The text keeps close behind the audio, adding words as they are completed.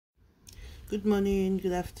Good morning,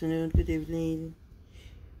 good afternoon, good evening,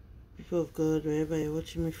 people of God, wherever you're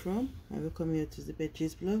watching me from. I welcome you to the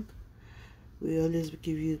Betty's blog. We always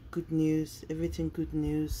give you good news, everything good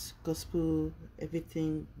news, gospel,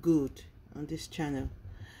 everything good on this channel.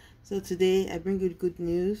 So today I bring you good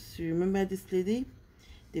news. You remember this lady?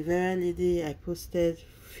 The viral lady I posted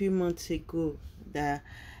a few months ago that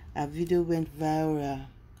a video went viral.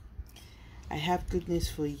 I have good news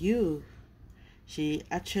for you. She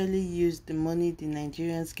actually used the money the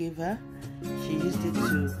Nigerians gave her. She used it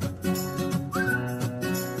to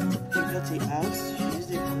got a house. She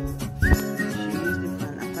used it for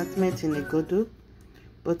an apartment in Igando.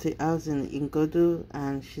 Bought a house in Igando,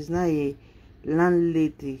 and she's now a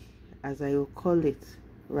landlady, as I will call it,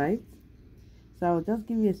 right? So I'll just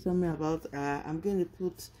give you a summary about I'm going to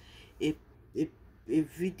put a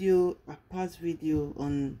video, a past video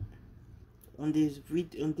on this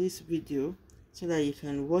video, so that you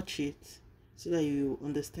can watch it, so that you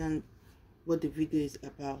understand what the video is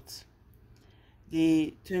about.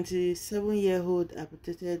 The 27-year-old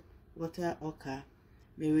amputated water hawker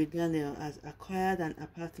Mary Daniel has acquired an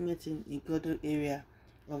apartment in Igando area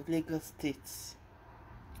of Lagos State.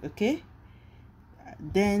 Okay,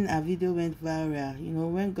 then a video went viral. You know,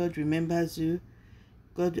 when God remembers you,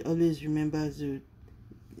 God always remembers you.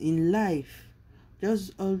 In life,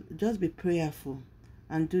 just be prayerful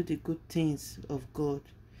and do the good things of God.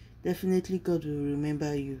 Definitely God will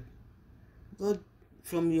remember you. God,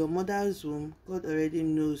 from your mother's womb, God already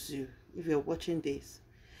knows you if you're watching this.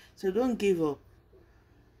 So don't give up.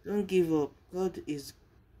 Don't give up. God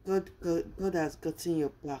has gotten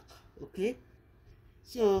your back. Okay?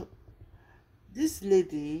 So this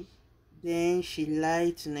lady, then she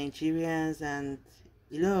lied to Nigerians, and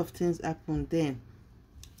a lot of things happened then.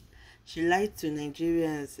 She lied to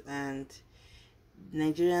Nigerians, and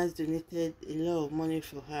Nigerians donated a lot of money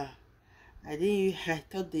for her. I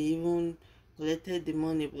thought they even collected the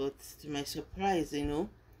money, but to my surprise,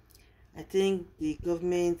 I think the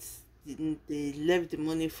government they left the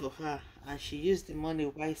money for her, and she used the money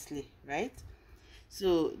wisely, right?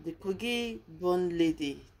 So the Kogi born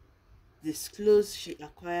lady disclosed she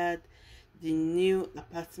acquired the new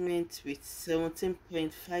apartment with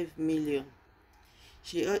 17.5 million.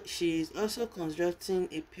 She is also constructing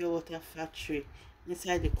a pure water factory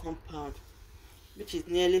inside the compound, which is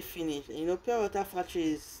nearly finished. Pure water factory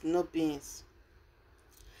is not beans.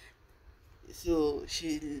 So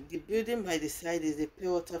the building by the side is a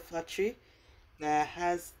pure water factory that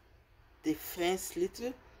has the fence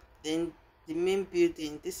little. Then the main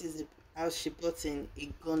building, this is the house she bought in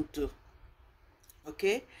Igando.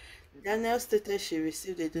 Okay, Daniel stated she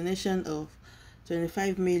received a donation of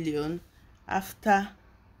 25 million after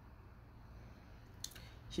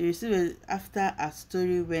her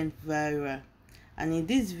story went viral. And in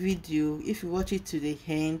this video, if you watch it to the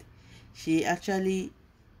end, she actually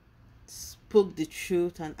spoke the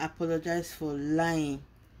truth and apologized for lying,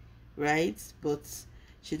 right? But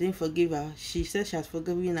she didn't forgive her. She said she has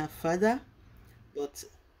forgiven her father, but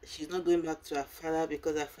she's not going back to her father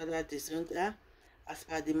because her father disowned her. As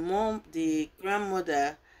per the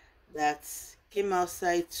grandmother that came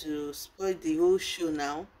outside to spoil the whole show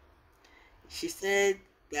now, she said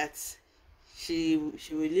that she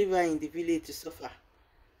will leave her in the village to suffer,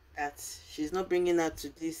 that she's not bringing her to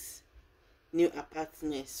this new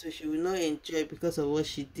apartment, so she will not enjoy because of what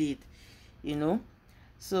she did.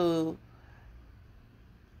 So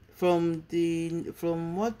from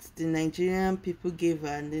what the Nigerian people gave her,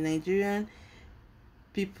 and the Nigerian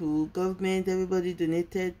people, government, everybody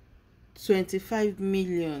donated 25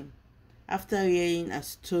 million after hearing a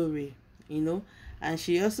story. And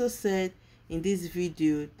she also said in this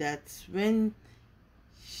video that when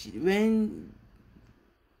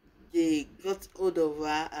they got hold of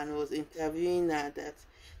her and was interviewing her, that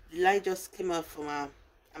the light just came out from her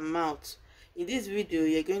mouth. In this video,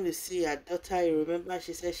 you're going to see her daughter. You remember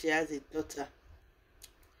she said she has a daughter.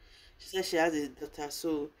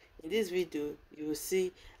 So in this video, you will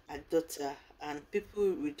see her daughter and people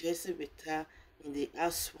rejoicing with her in the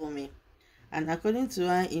housewarming. And according to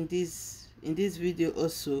her, in this video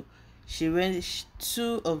also,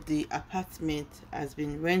 two of the apartment has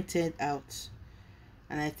been rented out,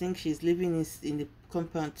 and I think she's living in the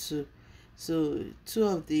compound too. So 2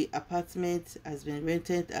 of the apartments has been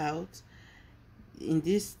rented out. In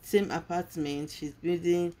this same apartment, she's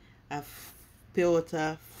building a pure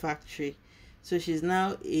water factory. So she's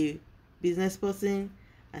now a business person,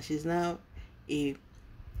 and she's now a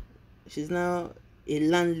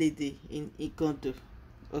landlady in Igando.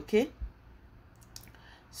 Okay,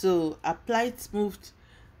 so her plight moved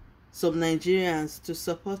some Nigerians to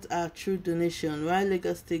support her through donation, while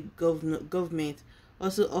Lagos State government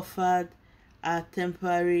also offered her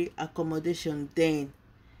temporary accommodation then.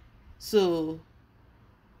 So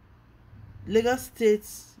Lagos State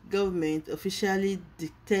government officially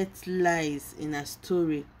dictates lies in her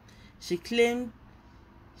story. She claimed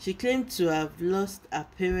to have lost her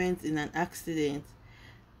parents in an accident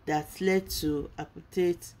that led to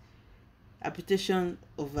amputation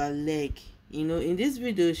of her leg. In this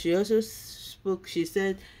video, she also spoke. She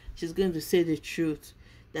said she's going to say the truth,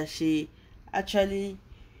 that she actually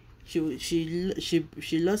she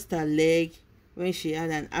lost her leg when she had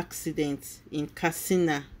an accident in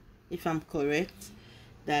Katsina, if I'm correct.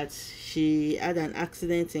 That she had an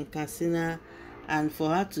accident in Katsina, and for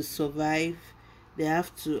her to survive, they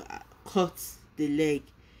have to cut the leg.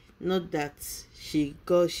 Not that she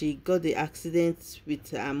got the accident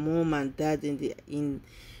with her mom and dad in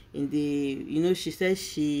the she said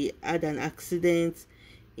she had an accident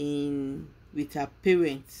with her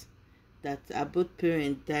parents, that her both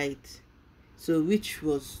parents died, so which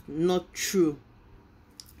was not true.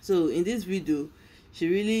 So in this video, she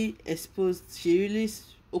really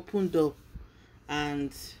opened up,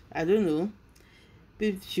 and I don't know,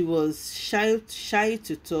 she was shy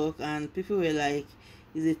to talk, and people were like,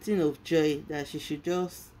 it's a thing of joy that she should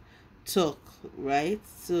just talk, right?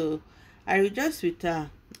 So I rejoice with her.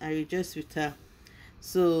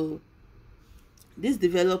 So this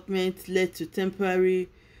development led to temporary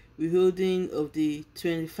withholding of the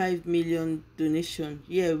 25 million donation,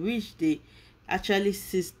 which they actually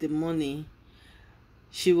seized the money.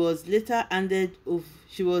 She was later handed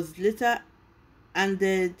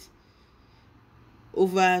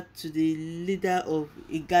over to the leader of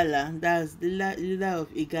Igala, that's the leader of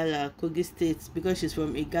Igala, Kogi State, because she's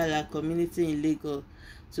from Igala community in Lagos,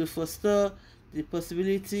 to forestall the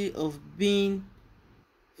possibility of being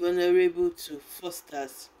vulnerable to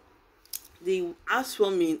fosters. The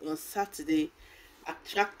housewarming on Saturday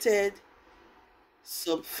attracted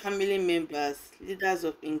some family members, leaders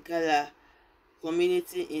of Igala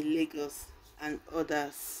community in Lagos, and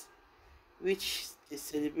others, which they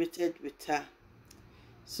celebrated with her.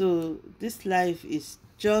 So this life is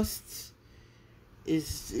just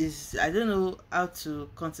I don't know how to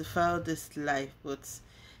quantify this life, but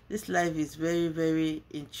this life is very, very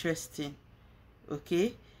interesting.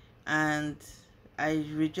 Okay, and I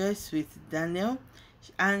rejoice with Daniel.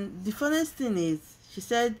 And the funniest thing is, she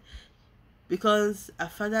said because her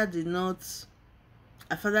father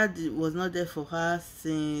was not there for her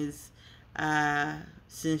since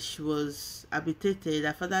she was habitated.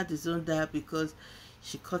 Her father disowned her because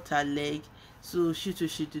she cut her leg, so she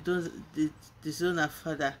did disown her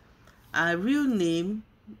father. Her real name,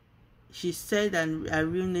 she said, and her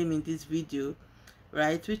real name in this video,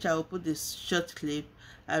 right, which I will put this short clip.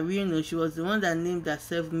 Her real name, she was the one that named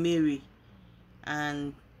herself Mary,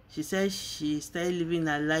 and she said she started living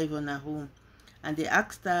her life on her own. And they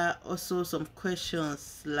asked her also some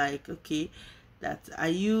questions like, okay, that are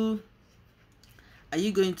you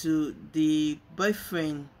going to, the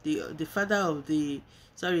boyfriend, the father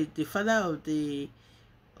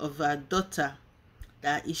of her daughter,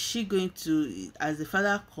 that is she going to, as the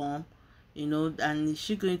father come, and is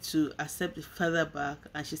she going to accept the father back?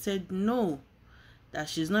 And she said no, that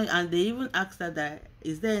she's not. And they even asked her that,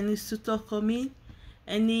 is there any suitor coming,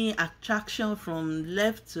 any attraction from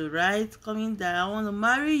left to right coming, that I want to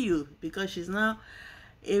marry you? Because she's now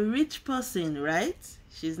a rich person, right?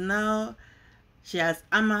 She has it,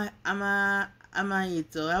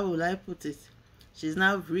 or how will I put it? She's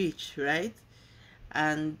now rich, right?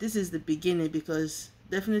 And this is the beginning, because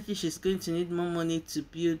definitely she's going to need more money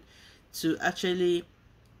to actually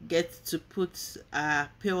get to put a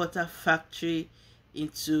pure water factory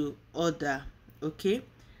into order. Okay,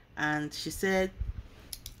 and she said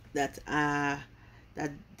that there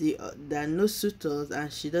are no suitors,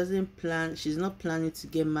 and she's not planning to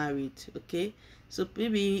get married. Okay, so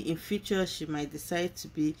maybe in future she might decide to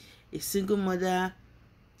be a single mother,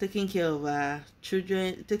 taking care of her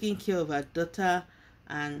children, taking care of her daughter,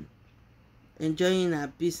 and enjoying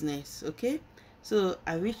her business. Okay, so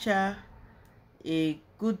I wish her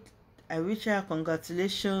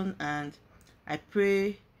congratulations, and I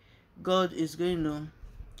pray God is going to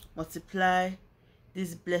multiply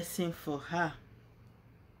this blessing for her.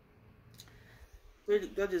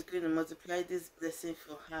 God is going to multiply this blessing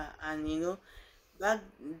for her. And back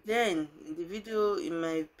then, in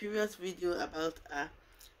my previous video about her,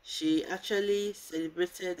 she actually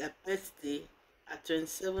celebrated her birthday, her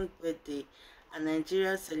 27th birthday, and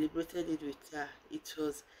Nigeria celebrated it with her. It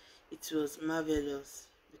was marvelous,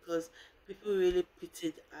 because people really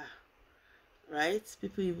pitied her, right?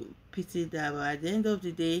 People pitied her, but at the end of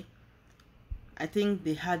the day, I think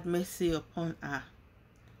they had mercy upon her.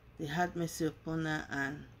 They had mercy upon her,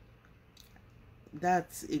 and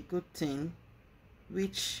that's a good thing,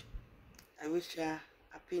 which I wish her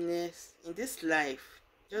happiness in this life.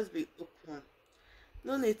 Just be open.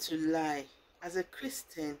 No need to lie. As a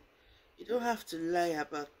Christian, you don't have to lie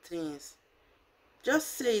about things. Just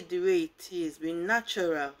say it the way it is. Be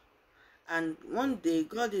natural. And one day,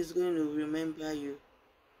 God is going to remember you.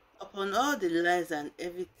 Upon all the lies and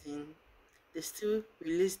everything, they still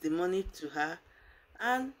released the money to her.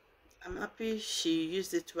 And I'm happy she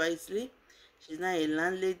used it wisely. She's now a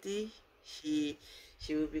landlady. She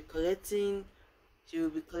will be collecting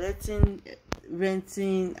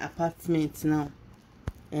renting apartments now.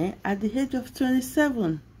 At the age of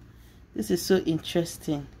 27. This is so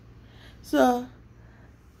interesting. So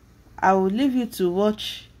I will leave you to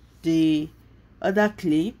watch the other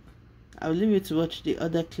clip.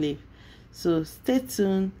 So stay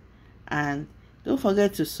tuned, and don't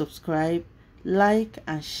forget to subscribe, like,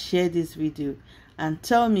 and share this video, and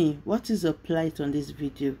tell me what is your plight on this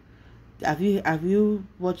video. Have you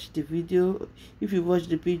watched the video? If you watched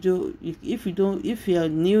the video, if you're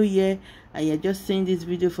new here and you're just seeing this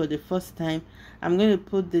video for the first time, I'm going to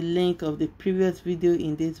put the link of the previous video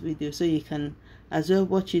in this video so you can as well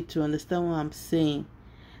watch it to understand what I'm saying.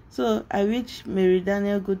 So I wish Mary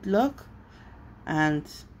Daniel good luck, and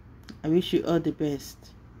I wish you all the best.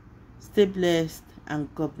 Stay blessed,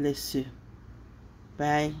 and God bless you.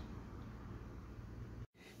 Bye.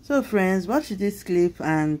 So friends, watch this clip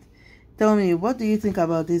and tell me, what do you think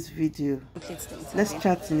about this video? Let's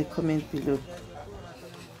chat in the comment below.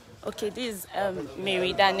 Okay, this is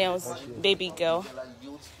Mary Daniel's baby girl.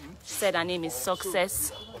 She said her name is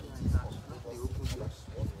Success.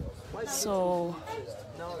 So,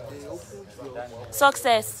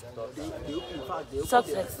 Success.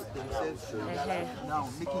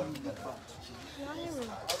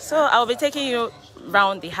 So I'll be taking you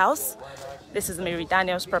around the house. This is Mary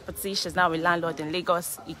Daniel's property. She's now a landlord in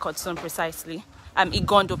Lagos, Igando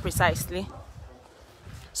precisely.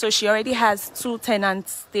 So she already has 2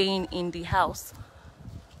 tenants staying in the house.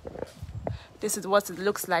 This is what it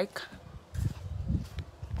looks like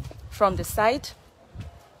from the side.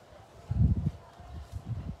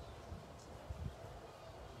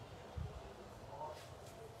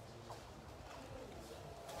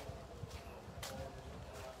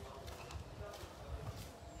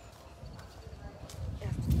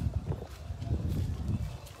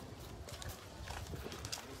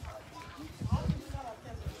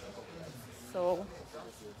 So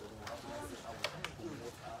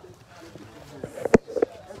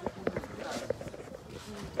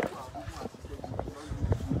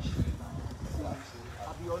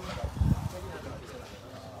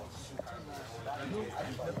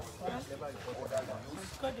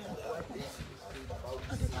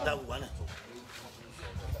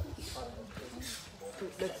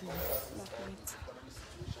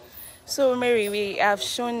So Mary, we have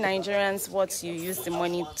shown Nigerians what you use the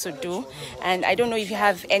money to do, and I don't know if you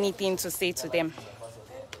have anything to say to them.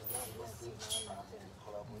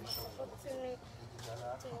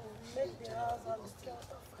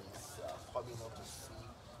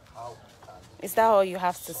 Is that all you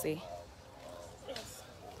have to say?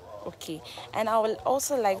 Okay, and I would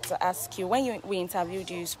also like to ask you, when we interviewed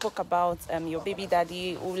you, you spoke about your baby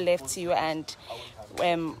daddy who left you and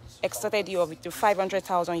extorted you with the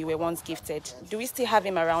 500,000 you were once gifted. Do we still have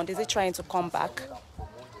him around? Is he trying to come back?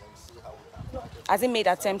 Has he made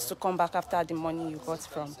attempts to come back after the money you got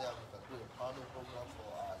from?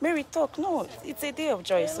 Mary, talk. No, it's a day of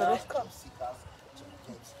joy. So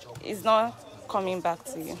he's not coming back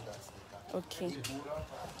to you. Okay.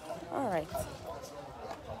 All right.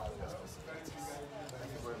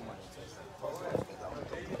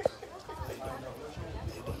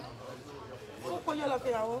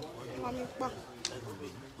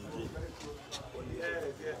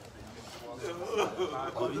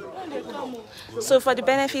 So for the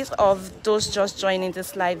benefit of those just joining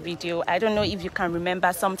this live video, I don't know if you can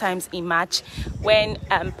remember sometimes in March when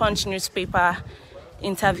Punch newspaper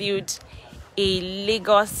interviewed a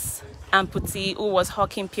Lagos amputee who was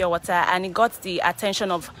hawking pure water, and it got the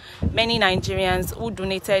attention of many Nigerians who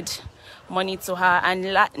donated money to her. And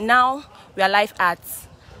now we are live at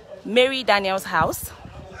Mary Daniel's house,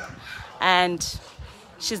 and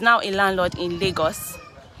she's now a landlord in Lagos,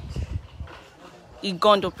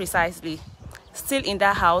 Igando precisely. Still in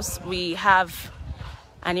that house, we have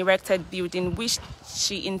an erected building which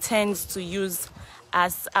she intends to use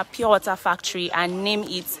as a pure water factory and name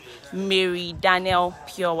it Mary Daniel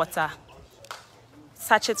Pure Water.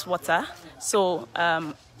 sachet water. So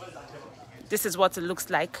this is what it looks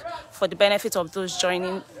like for the benefit of those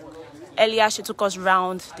joining. Earlier, she took us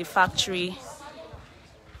round the factory.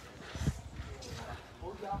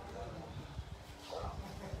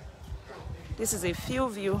 This is a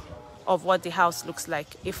field view of what the house looks like.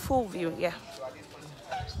 A full view, yeah.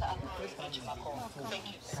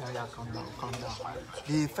 Yeah, calm down, calm down.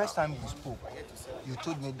 The first time we spoke, you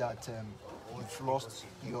told me that you've lost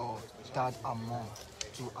your dad and mom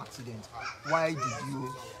to accident. Why did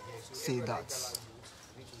you say that?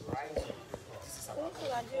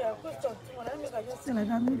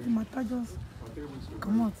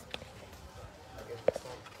 Come out.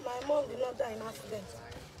 My mom did not die in accident.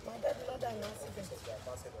 My dad did not die in accident.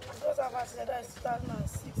 Because of accident, that is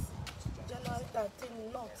 2006, January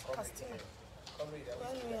 13, North Castillo.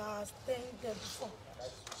 When we are staying there before.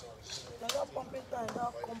 They are not pumping tire in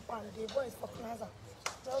that compound. The boy is for Plaza.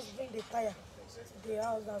 Just bring the tire to the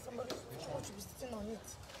house and somebody should be sitting on it.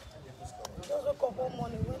 Just woke up one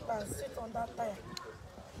morning, went and sit on that tire.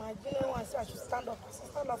 My junior one said I should stand up. I said,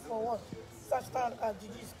 stand up for what? I said, stand up,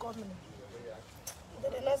 Gigi is coming.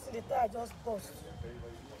 Then the next thing, the tire just burst.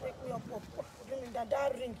 Wake me up. Give me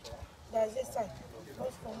that ring that is inside.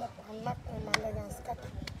 Just from up and knock on my leg and scatter.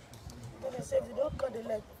 Then they said, if you don't cut the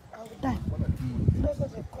leg, I will die. That's why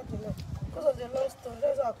they cut the leg. Because of the long story,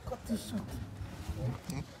 that's why I cut it short.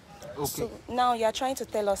 Okay. So now you're trying to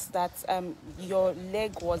tell us that your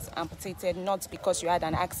leg was amputated not because you had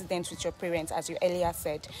an accident with your parents, as you earlier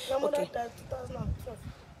said. My mother died 2012,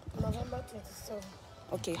 November 27.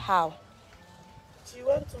 Okay, how? She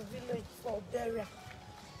went to village for burial.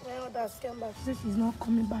 My mother came back. She said she's not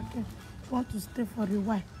coming back here. She wants to stay for a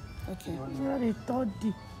while. Okay. The third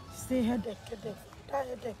day, she said headache. That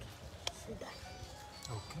headache, she died.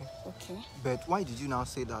 Okay. Okay. But why did you now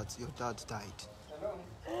say that your dad died?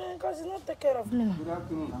 Because he's not taking care of me.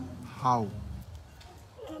 How?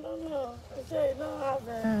 I don't know. He said he don't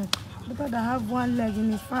have because I have one leg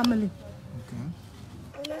in his family. Okay.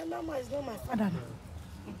 And then Nama is not my father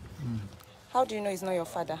now. How do you know he's not your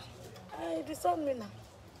father? He disowned me now.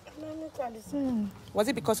 And then he can disown me. Was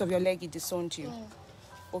it because of your leg he disowned you?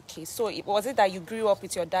 Okay, so was it that you grew up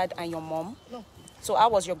with your dad and your mom? No. So how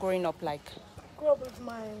was your growing up like? I grew up with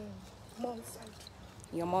my mom's side.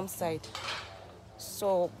 Your mom's side.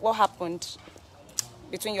 So what happened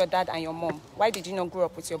between your dad and your mom? Why did you not grow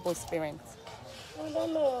up with your both parents? I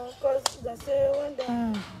don't know, because they say when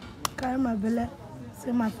they carry my belly,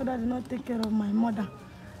 say my father did not take care of my mother.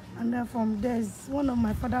 And then from there, one of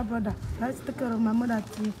my father's brother that take care of my mother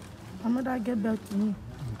till my mother gave birth to me.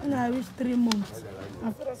 When I reached 3 months,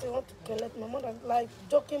 my father said, want to collect my mother, like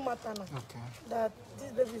joking matter now, that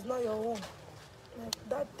this baby is not your own. Like,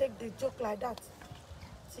 that take the joke like that.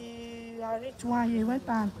 Till I reached 1 year, went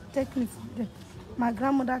and take me from there. My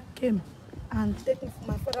grandmother came and take me from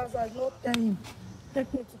my father's house, not tell him.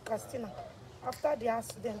 Take me to Castina. After the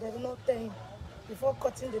accident, they did not tell him. Before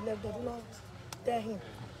cutting the leg, they did not tell him.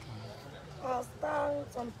 After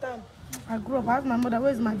some time, I grew up. I asked my mother,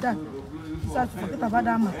 where is my dad? So I forget about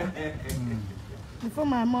that matter. Before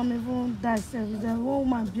my mom even died, there's a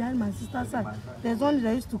woman behind my sister's side. There's one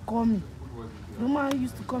that used to call me. The woman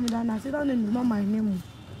used to call me that, and I said, that name is not my name.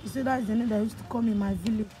 She said, that is the name that used to call me in my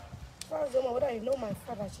village. So I asked the woman whether you know my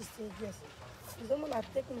father. She said, yes. She's the woman that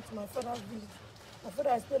take me to my father's village. My father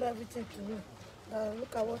explained everything to me.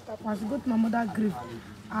 Look at what happened. I should go to my mother's grave.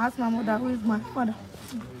 I asked my mother, who is my father?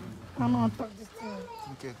 I don't want to talk this thing.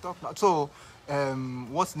 Okay, talk now. So,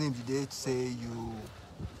 what name did they say you?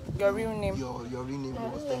 Your real name? Your real name My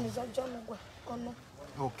was real name is Igando.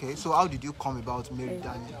 Okay, so how did you come about Mary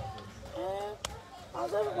Daniel?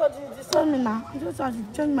 As everybody disowned me now, I just have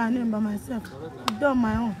to change my name by myself. I do on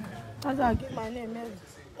my own. That's why I give my name Mary.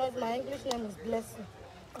 Because my English name is Blessing.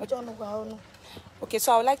 Okay,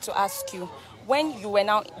 so I would like to ask you, when you were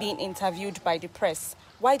now being interviewed by the press,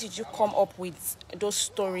 why did you come up with those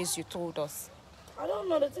stories you told us? I don't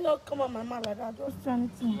know, the thing that come on my mind like that. Just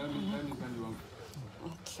anything.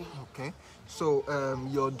 Okay. Okay, so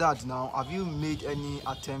your dad now, have you made any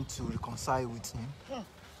attempt to reconcile with him?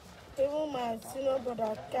 Even my senior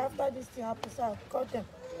brother, after this thing happened, so I caught them.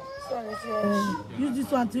 So I use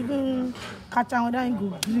this one to even catch and whether I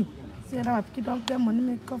go green. Say that my kid don't get money,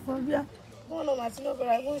 make up for me. One of my senior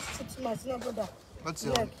brother, I won't shoot my senior brother. What's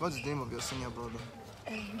the name of your senior brother?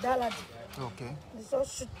 Daladi. Okay. They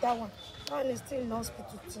just shoot that one. That one is still in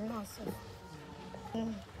hospital till now. So,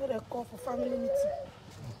 what they call for family meeting.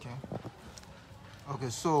 Okay. Okay,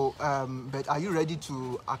 so, but are you ready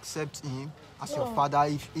to accept him as your father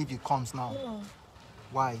if he comes now? No.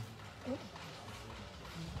 Why?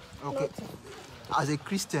 Okay. As a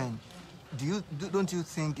Christian, don't you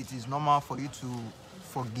think it is normal for you to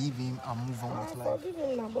forgive him and move on with life? Forgive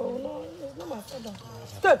him now, but no, it's not my father.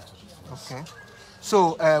 Stop. Okay.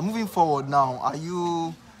 So moving forward now, are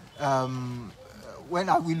you when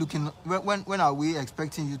are we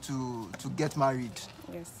expecting you to get married?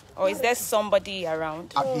 Yes. Or is there somebody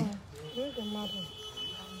around? Abi? No.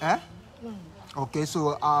 No. Okay,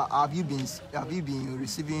 so have you been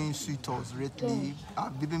receiving suitors lately?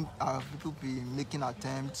 Have people been making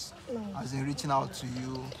attempts as in reaching out to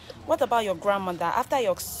you? What about your grandmother? After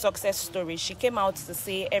your success story, she came out to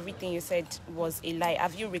say everything you said was a lie.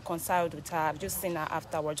 Have you reconciled with her? Have you seen her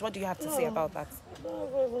afterwards? What do you have to say about that? I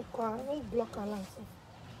don't block her line.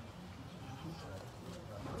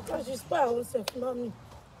 Because she spoil her own self, not me.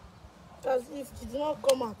 Because if she did not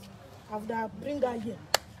come out, I would have bring her here.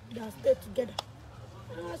 They have stayed together.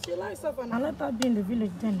 She likes her and I let her be in the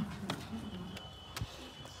village then.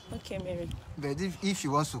 Okay, Mary. But if she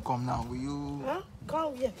wants to come now, will you? Huh?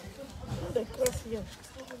 Come here. Not the cross here.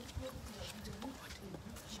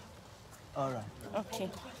 All right. Okay.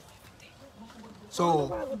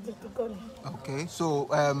 So, okay. So,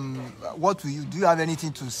 what will you do? You have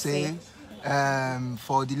anything to say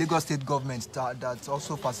for the Lagos State government that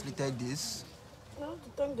also facilitated this? I want to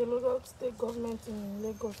thank the Lagos State government in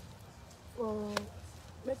Lagos for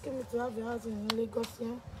making me to have a house in Lagos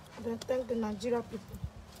here. And then thank the Nigeria people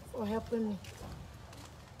for helping me.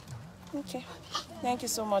 Okay. Thank you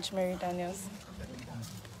so much, Mary Daniels.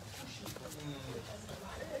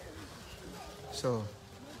 So.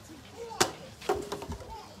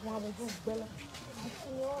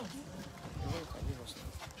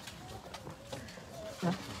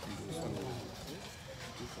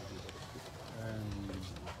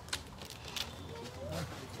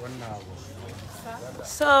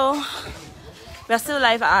 So, we're still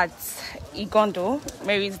live at Igando,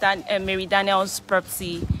 Mary Daniels'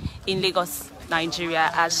 property in Lagos,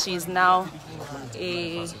 Nigeria, as she's now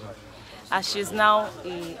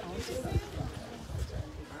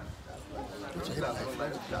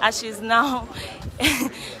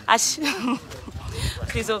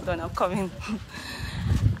please hold on, I'm coming.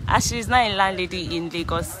 As she's now a landlady in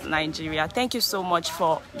Lagos, Nigeria. Thank you so much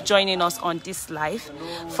for joining us on this live.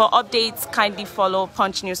 For updates, kindly follow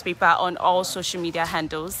Punch Newspaper on all social media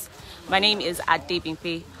handles. My name is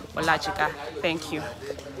Adebimpe Olajiga. Thank you.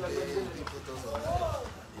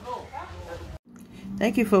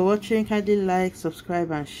 Thank you for watching. Kindly like,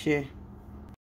 subscribe and share.